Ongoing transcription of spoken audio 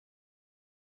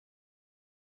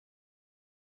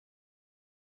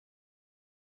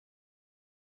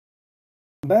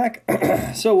Back.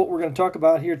 So what we're going to talk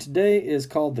about here today is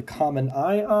called the common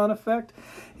ion effect.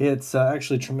 It's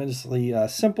actually tremendously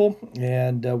simple,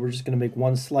 and we're just going to make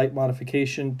one slight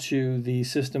modification to the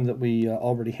system that we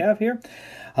already have here.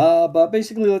 But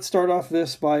basically, let's start off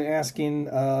this by asking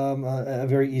a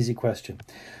very easy question.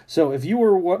 So if you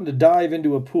were wanting to dive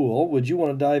into a pool, would you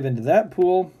want to dive into that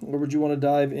pool, or would you want to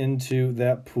dive into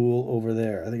that pool over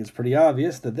there? I think it's pretty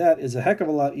obvious that that is a heck of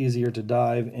a lot easier to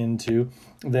dive into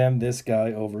than this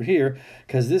guy over here,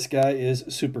 because this guy is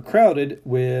super crowded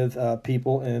with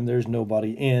people and there's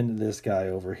nobody in this guy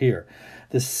over here.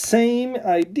 The same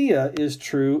idea is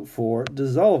true for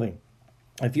dissolving.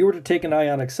 If you were to take an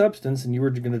ionic substance and you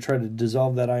were going to try to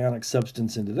dissolve that ionic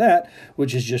substance into that,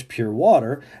 which is just pure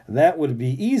water, that would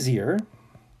be easier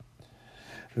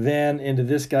than into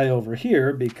this guy over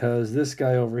here, because this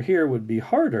guy over here would be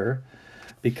harder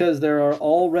because there are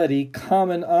already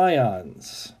common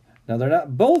ions. Now, they're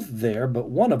not both there, but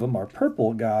one of them, our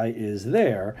purple guy, is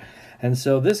there. And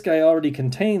so this guy already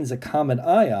contains a common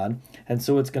ion, and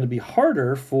so it's going to be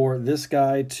harder for this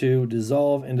guy to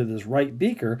dissolve into this right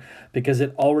beaker because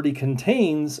it already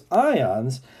contains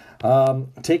ions,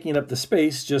 taking up the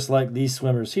space, just like these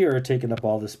swimmers here are taking up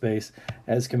all the space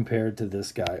as compared to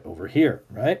this guy over here,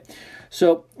 right?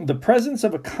 So the presence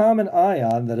of a common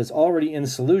ion that is already in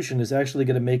solution is actually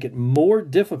going to make it more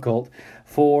difficult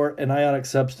for an ionic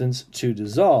substance to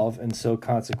dissolve, and so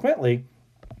consequently,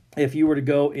 if you were to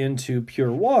go into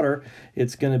pure water,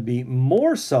 it's going to be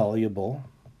more soluble.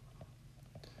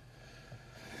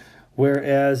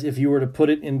 Whereas if you were to put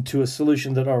it into a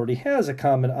solution that already has a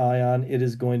common ion, it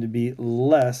is going to be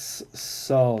less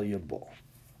soluble.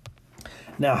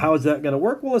 Now, how is that going to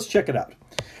work? Well, let's check it out.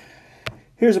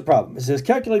 Here's a problem. It says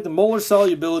calculate the molar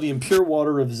solubility in pure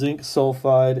water of zinc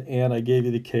sulfide, and I gave you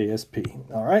the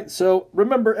KSP. All right, so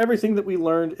remember, everything that we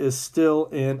learned is still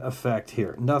in effect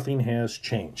here. Nothing has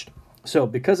changed. So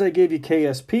because I gave you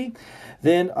KSP,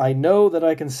 then I know that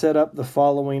I can set up the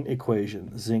following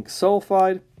equation. Zinc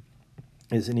sulfide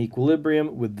is in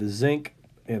equilibrium with the zinc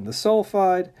and the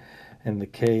sulfide, and the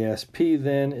KSP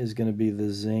then is going to be the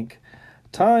zinc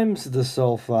times the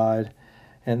sulfide,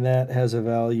 and that has a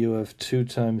value of 2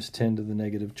 times 10 to the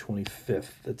negative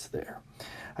 25th that's there.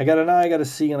 I got an I, I got a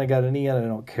C, and I got an E, and I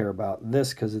don't care about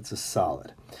this because it's a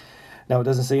solid. Now, it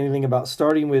doesn't say anything about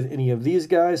starting with any of these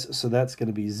guys, so that's going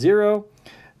to be 0.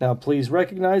 Now, please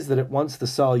recognize that it wants the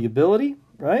solubility,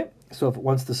 right? So if it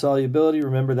wants the solubility,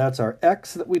 remember that's our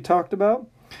X that we talked about.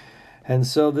 And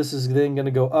so this is then going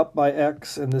to go up by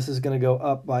X, and this is going to go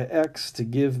up by X to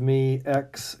give me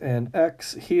X and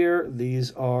X here.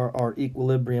 These are our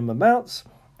equilibrium amounts.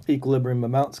 Equilibrium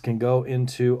amounts can go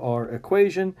into our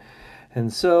equation.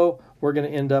 And so we're going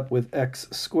to end up with X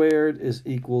squared is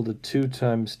equal to 2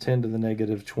 times 10 to the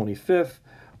negative 25th,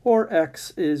 or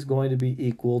X is going to be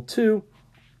equal to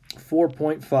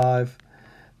 4.5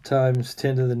 times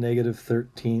 10 to the negative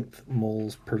 13th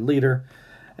moles per liter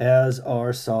as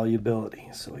our solubility.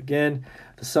 So again,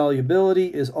 the solubility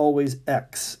is always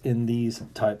X in these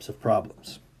types of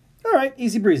problems. All right,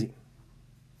 easy breezy.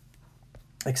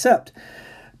 Except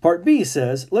part B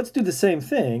says, let's do the same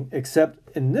thing, except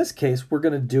in this case, we're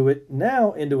going to do it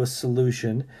now into a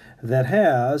solution that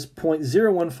has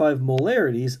 0.015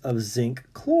 molarities of zinc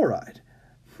chloride.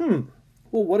 Well,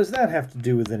 what does that have to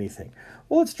do with anything?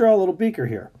 Well, let's draw a little beaker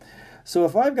here. So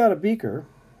if I've got a beaker,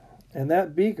 and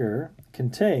that beaker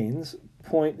contains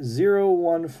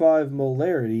 0.015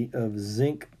 molarity of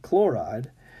zinc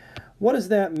chloride, what does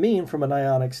that mean from an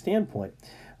ionic standpoint?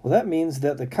 Well, that means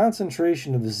that the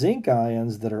concentration of zinc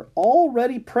ions that are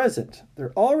already present,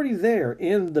 they're already there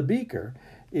in the beaker,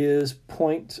 is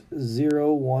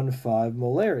 0.015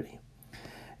 molarity.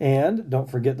 And don't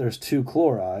forget there's 2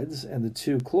 chlorides, and the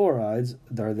 2 chlorides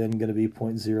are then going to be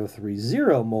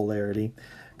 0.030 molarity,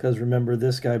 because remember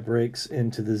this guy breaks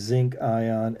into the zinc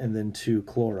ion and then 2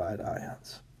 chloride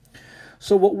ions.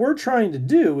 So what we're trying to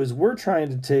do is we're trying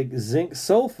to take zinc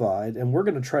sulfide and we're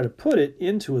going to try to put it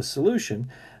into a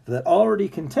solution that already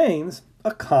contains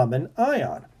a common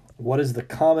ion. What is the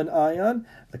common ion?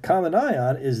 The common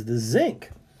ion is the zinc.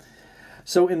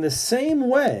 So in the same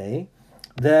way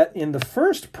that in the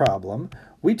first problem,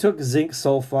 we took zinc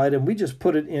sulfide and we just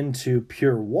put it into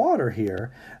pure water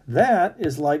here, that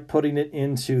is like putting it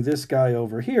into this guy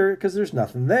over here because there's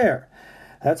nothing there.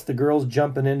 That's the girls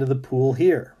jumping into the pool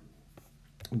here.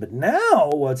 But now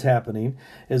what's happening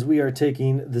is we are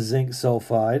taking the zinc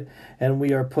sulfide and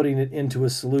we are putting it into a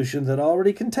solution that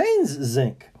already contains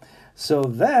zinc. So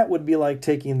that would be like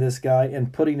taking this guy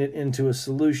and putting it into a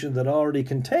solution that already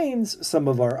contains some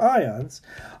of our ions.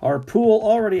 Our pool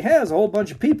already has a whole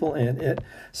bunch of people in it,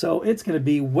 so it's going to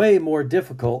be way more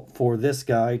difficult for this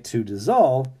guy to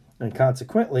dissolve, and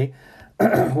consequently,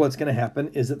 what's going to happen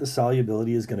is that the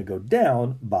solubility is going to go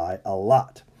down by a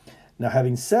lot. Now,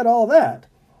 having said all that,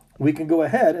 we can go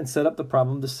ahead and set up the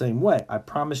problem the same way. I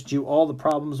promised you all the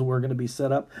problems were going to be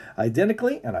set up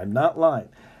identically, and I'm not lying.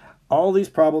 All these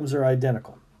problems are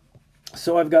identical.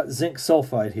 So I've got zinc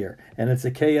sulfide here, and it's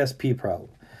a KSP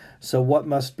problem. So what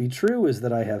must be true is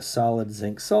that I have solid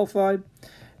zinc sulfide,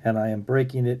 and I am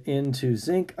breaking it into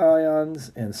zinc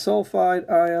ions and sulfide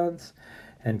ions,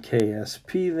 and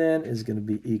KSP then is going to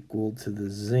be equal to the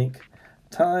zinc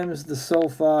times the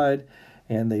sulfide,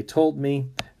 and they told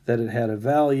me that it had a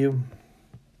value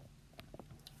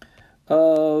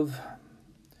of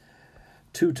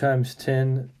 2 times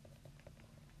 10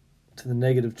 to the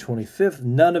negative 25th.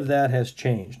 None of that has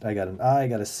changed. I got an I, I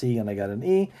got a C, and I got an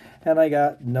E, and I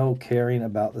got no caring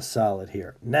about the solid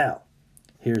here. Now,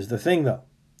 here's the thing though.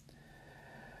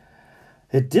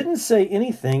 It didn't say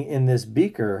anything in this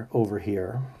beaker over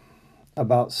here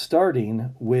about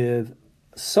starting with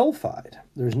sulfide.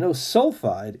 There's no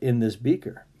sulfide in this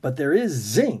beaker, but there is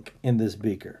zinc in this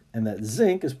beaker, and that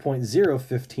zinc is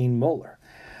 0.015 molar.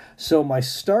 So my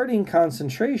starting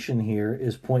concentration here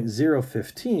is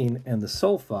 0.015, and the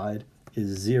sulfide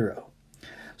is 0.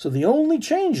 So the only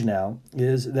change now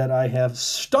is that I have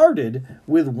started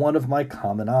with one of my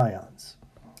common ions.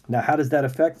 Now, how does that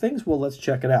affect things? Well, let's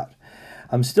check it out.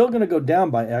 I'm still going to go down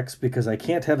by x because I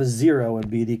can't have a 0 and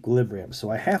be at equilibrium,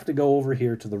 so I have to go over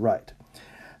here to the right.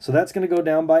 So that's going to go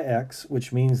down by x,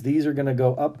 which means these are going to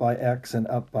go up by x and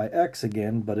up by x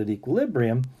again, but at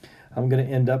equilibrium, I'm going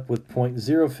to end up with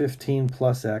 0.015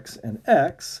 plus x and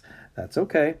x. That's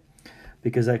okay,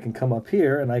 because I can come up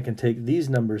here and I can take these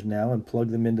numbers now and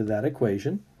plug them into that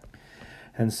equation.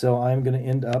 And so I'm going to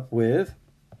end up with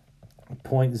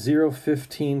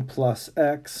 0.015 plus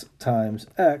x times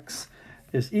x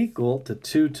is equal to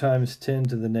 2 times 10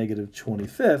 to the negative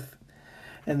 25th.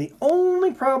 And the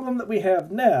only problem that we have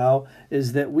now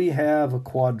is that we have a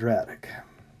quadratic.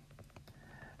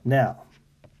 Now,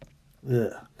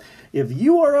 if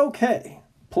you are okay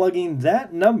plugging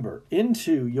that number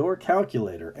into your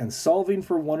calculator and solving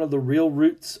for one of the real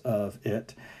roots of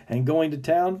it and going to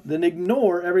town, then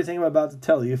ignore everything I'm about to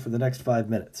tell you for the next 5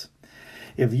 minutes.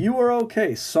 If you are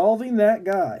okay solving that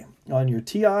guy on your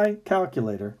TI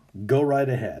calculator, go right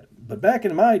ahead. But back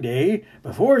in my day,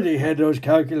 before they had those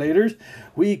calculators,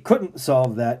 we couldn't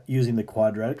solve that using the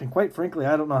quadratic. And quite frankly,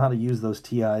 I don't know how to use those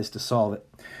TIs to solve it.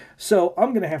 So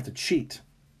I'm going to have to cheat.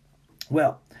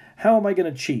 Well, how am I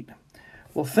going to cheat?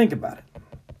 Well, think about it.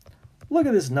 Look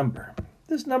at this number.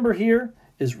 This number here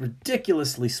is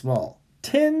ridiculously small.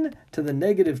 10 to the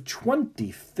negative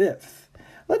 25th.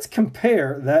 Let's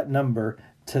compare that number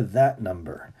to that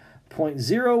number.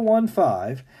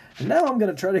 0.015, and now I'm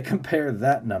going to try to compare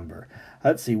that number.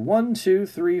 Let's see, 1, 2,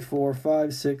 3, 4,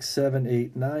 5, 6, 7,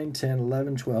 8, 9, 10,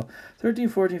 11, 12, 13,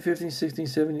 14, 15, 16,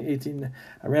 17, 18.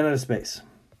 I ran out of space.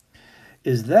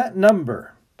 Is that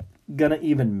number going to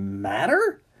even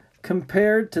matter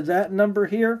compared to that number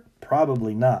here?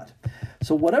 Probably not.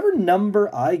 So whatever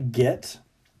number I get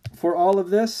for all of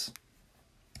this,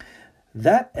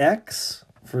 that x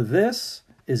for this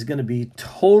is going to be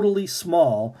totally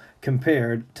small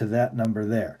compared to that number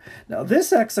there. Now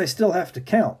this x I still have to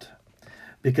count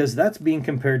because that's being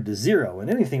compared to 0, and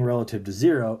anything relative to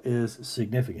 0 is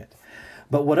significant.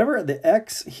 But whatever the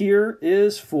x here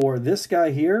is for this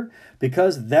guy here,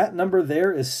 because that number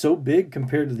there is so big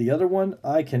compared to the other one,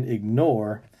 I can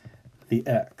ignore the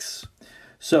x.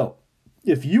 So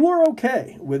if you are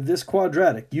okay with this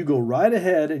quadratic, you go right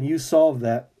ahead and you solve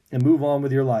that and move on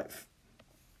with your life.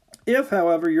 If,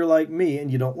 however, you're like me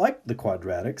and you don't like the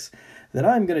quadratics, then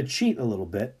I'm going to cheat a little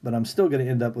bit, but I'm still going to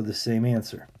end up with the same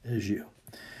answer as you.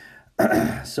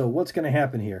 So what's going to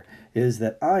happen here is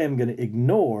that I am going to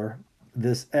ignore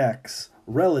this x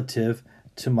relative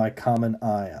to my common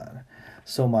ion.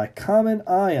 So my common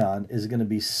ion is going to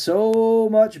be so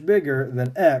much bigger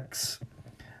than x,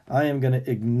 I am going to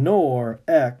ignore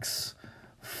x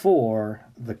for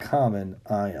the common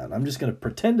ion. I'm just going to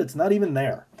pretend it's not even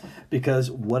there,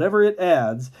 because whatever it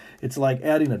adds, it's like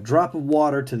adding a drop of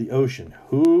water to the ocean.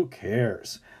 Who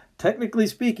cares? Technically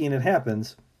speaking, it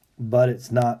happens, but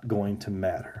it's not going to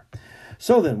matter.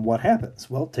 So then what happens?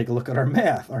 Well, take a look at our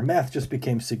math. Our math just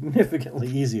became significantly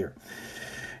easier.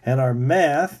 And our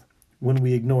math, when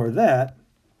we ignore that,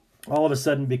 all of a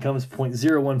sudden becomes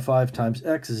 0.015 times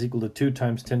x is equal to 2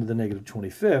 times 10 to the negative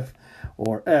 25th,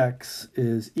 or x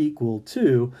is equal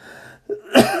to,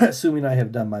 assuming I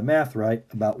have done my math right,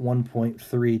 about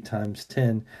 1.3 times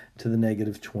 10 to the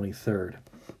negative 23rd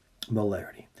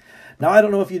molarity. Now, I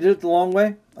don't know if you did it the long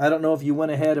way. I don't know if you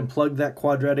went ahead and plugged that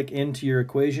quadratic into your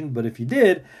equation, but if you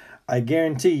did, I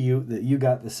guarantee you that you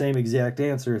got the same exact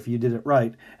answer if you did it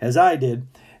right as I did,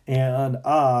 and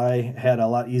I had a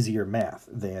lot easier math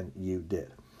than you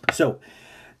did. So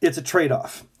it's a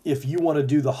trade-off. If you want to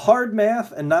do the hard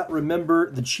math and not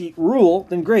remember the cheat rule,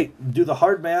 then great. Do the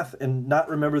hard math and not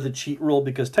remember the cheat rule,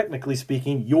 because technically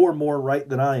speaking, you're more right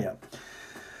than I am.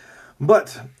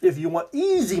 But if you want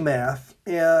easy math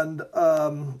and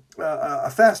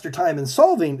a faster time in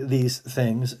solving these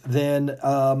things, then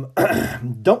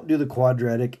don't do the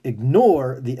quadratic,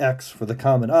 ignore the x for the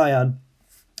common ion,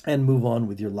 and move on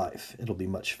with your life. It'll be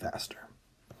much faster.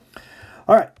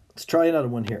 All right, let's try another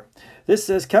one here. This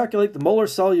says calculate the molar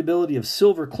solubility of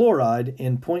silver chloride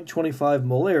in 0.25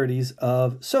 molarities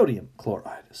of sodium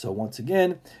chloride. So once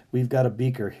again, we've got a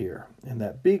beaker here, and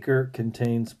that beaker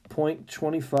contains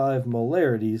 0.25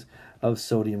 molarities of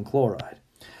sodium chloride,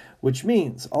 which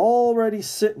means already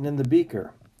sitting in the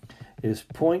beaker is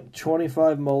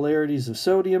 0.25 molarities of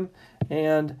sodium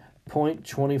and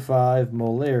 0.25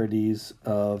 molarities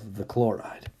of the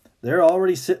chloride. They're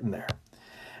already sitting there.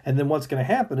 And then what's going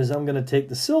to happen is I'm going to take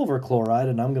the silver chloride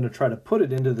and I'm going to try to put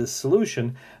it into this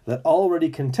solution that already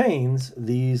contains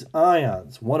these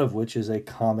ions, one of which is a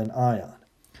common ion.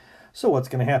 So what's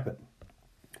going to happen?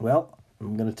 Well,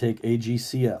 I'm going to take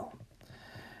AgCl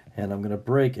and I'm going to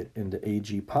break it into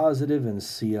Ag positive and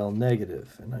Cl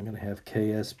negative. And I'm going to have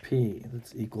KSP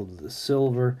that's equal to the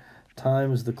silver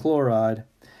times the chloride.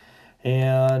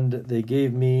 And they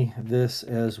gave me this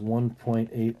as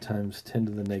 1.8 times 10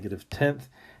 to the negative 10th.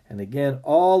 And again,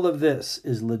 all of this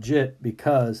is legit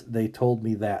because they told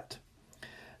me that.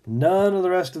 None of the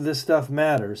rest of this stuff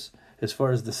matters as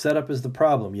far as the setup is the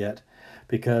problem yet,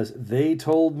 because they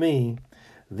told me,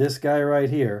 this guy right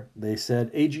here, they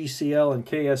said AgCl and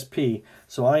KSP,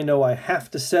 so I know I have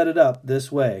to set it up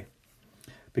this way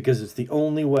because it's the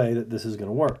only way that this is going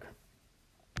to work.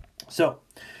 So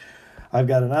I've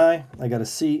got an I got a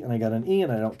C, and I got an E,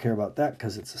 and I don't care about that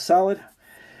because it's a solid.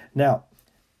 Now,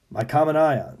 my common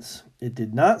ions. It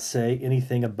did not say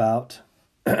anything about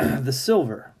the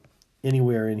silver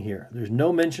anywhere in here. There's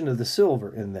no mention of the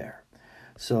silver in there.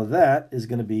 So that is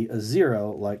going to be a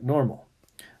 0 like normal.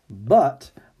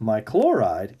 But my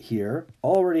chloride here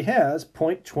already has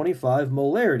 0.25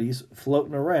 molarities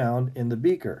floating around in the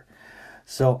beaker.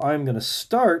 So I'm going to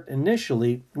start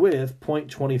initially with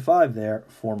 0.25 there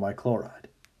for my chloride.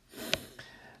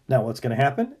 Now what's going to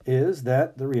happen is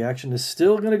that the reaction is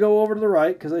still going to go over to the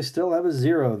right because I still have a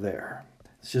 0 there.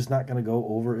 It's just not going to go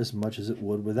over as much as it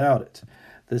would without it.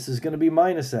 This is going to be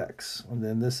minus x, and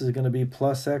then this is going to be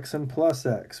plus x and plus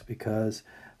x because,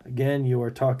 again, you are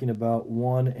talking about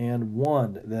 1 and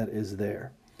 1 that is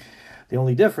there. The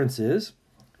only difference is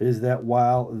that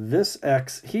while this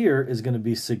x here is going to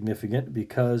be significant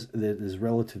because it is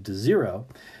relative to 0,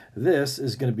 this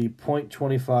is going to be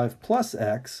 0.25 plus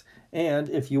x, and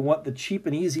if you want the cheap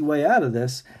and easy way out of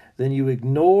this, then you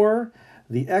ignore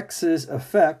the x's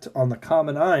effect on the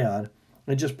common ion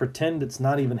and just pretend it's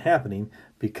not even happening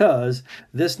because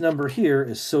this number here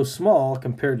is so small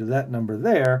compared to that number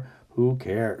there, who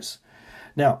cares?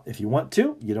 Now, if you want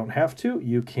to, you don't have to,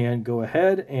 you can go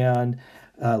ahead and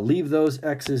leave those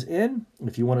x's in.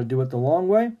 If you want to do it the long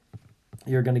way,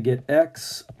 you're going to get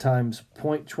x times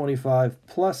 0.25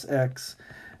 plus x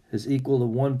is equal to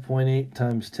 1.8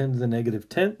 times 10 to the negative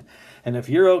 10th. And if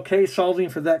you're okay solving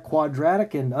for that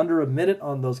quadratic in under a minute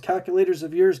on those calculators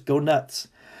of yours, go nuts.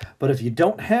 But if you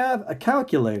don't have a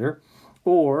calculator,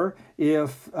 or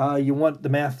if you want the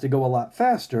math to go a lot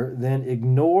faster, then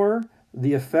ignore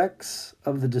the effects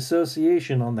of the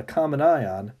dissociation on the common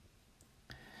ion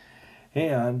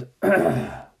and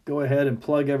go ahead and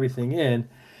plug everything in.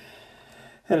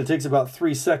 And it takes about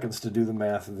 3 seconds to do the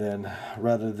math then,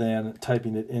 rather than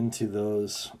typing it into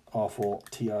those awful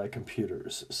TI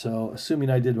computers. So assuming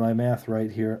I did my math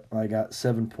right here, I got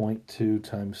 7.2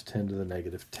 times 10 to the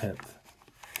negative 10th.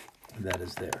 That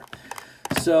is there.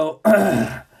 So,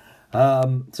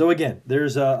 so again,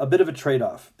 there's a bit of a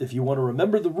trade-off. If you want to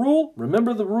remember the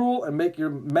rule and make your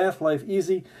math life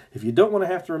easy. If you don't want to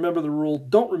have to remember the rule,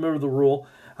 don't remember the rule,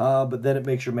 but then it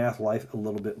makes your math life a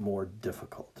little bit more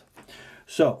difficult.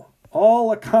 So,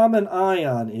 all a common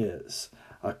ion is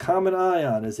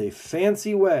a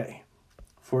fancy way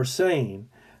for saying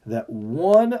that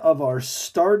one of our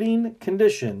starting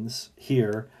conditions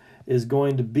here is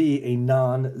going to be a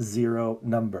non-zero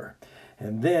number.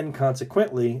 And then,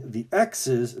 consequently, the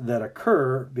x's that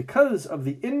occur because of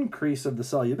the increase of the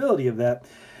solubility of that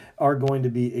are going to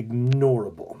be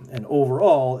ignorable. And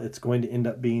overall, it's going to end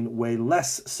up being way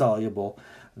less soluble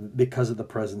because of the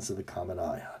presence of the common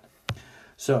ion.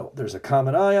 So there's a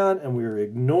common ion, and we're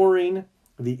ignoring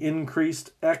the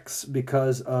increased x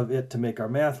because of it to make our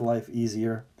math life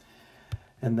easier.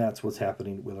 And that's what's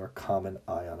happening with our common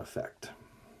ion effect.